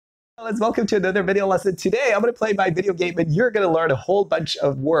Let's welcome to another video lesson. Today, I'm going to play my video game and you're going to learn a whole bunch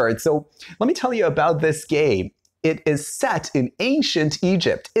of words. So let me tell you about this game. It is set in ancient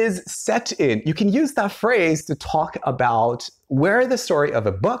Egypt. Is set in. You can use that phrase to talk about where the story of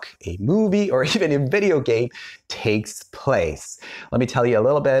a book, a movie, or even a video game takes place. Let me tell you a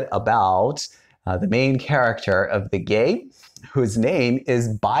little bit about the main character of the game, whose name is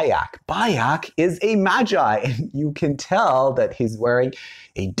Bayek. Bayek is a magi, and you can tell that he's wearing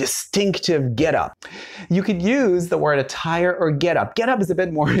a distinctive getup. You could use the word attire or getup. Getup is a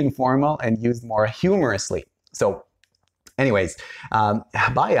bit more informal and used more humorously. So anyways,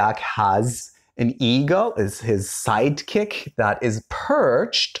 Bayek has an eagle, is his sidekick that is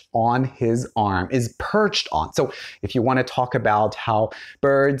perched on his arm, is perched on. So if you want to talk about how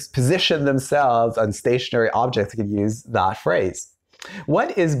birds position themselves on stationary objects, you can use that phrase.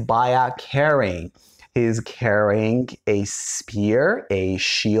 What is Bayek carrying? He's carrying a spear, a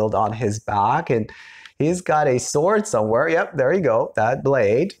shield on his back, and he's got a sword somewhere. Yep, there you go, that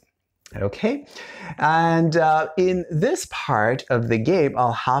blade. Okay, and in this part of the game,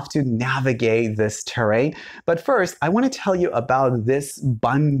 I'll have to navigate this terrain. But first, I want to tell you about this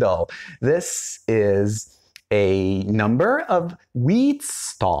bundle. This is a number of wheat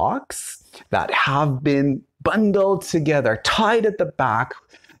stalks that have been bundled together, tied at the back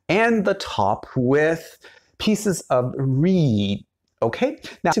and the top with pieces of reed. Okay,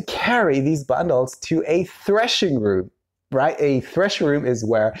 now to carry these bundles to a threshing room, right? A threshing room is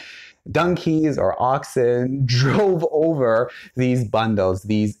where donkeys or oxen drove over these bundles,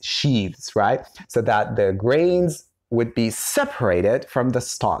 these sheaths, right? So that the grains would be separated from the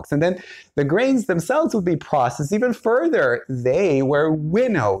stalks. And then the grains themselves would be processed even further. They were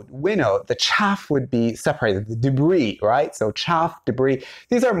winnowed. The chaff would be separated, the debris, right? So chaff, debris,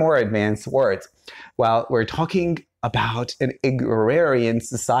 these are more advanced words. Well, we're talking about an agrarian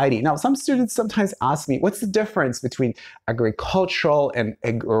society. Now, some students sometimes ask me, what's the difference between agricultural and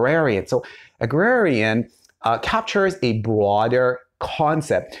agrarian? So agrarian captures a broader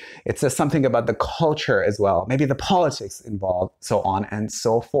concept. It says something about the culture as well, maybe the politics involved, so on and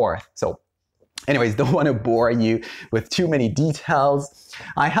so forth. So anyways, don't want to bore you with too many details.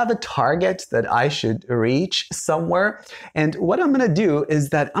 I have a target that I should reach somewhere. And what I'm going to do is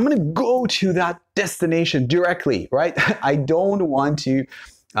that I'm going to go to that destination directly, right? I don't want to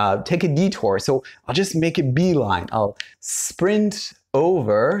take a detour. So I'll just make a beeline. I'll sprint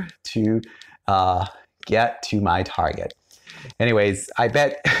over to get to my target. Anyways, I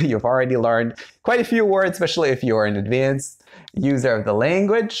bet you've already learned quite a few words, especially if you're an advanced user of the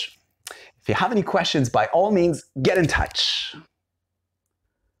language. If you have any questions, by all means, get in touch.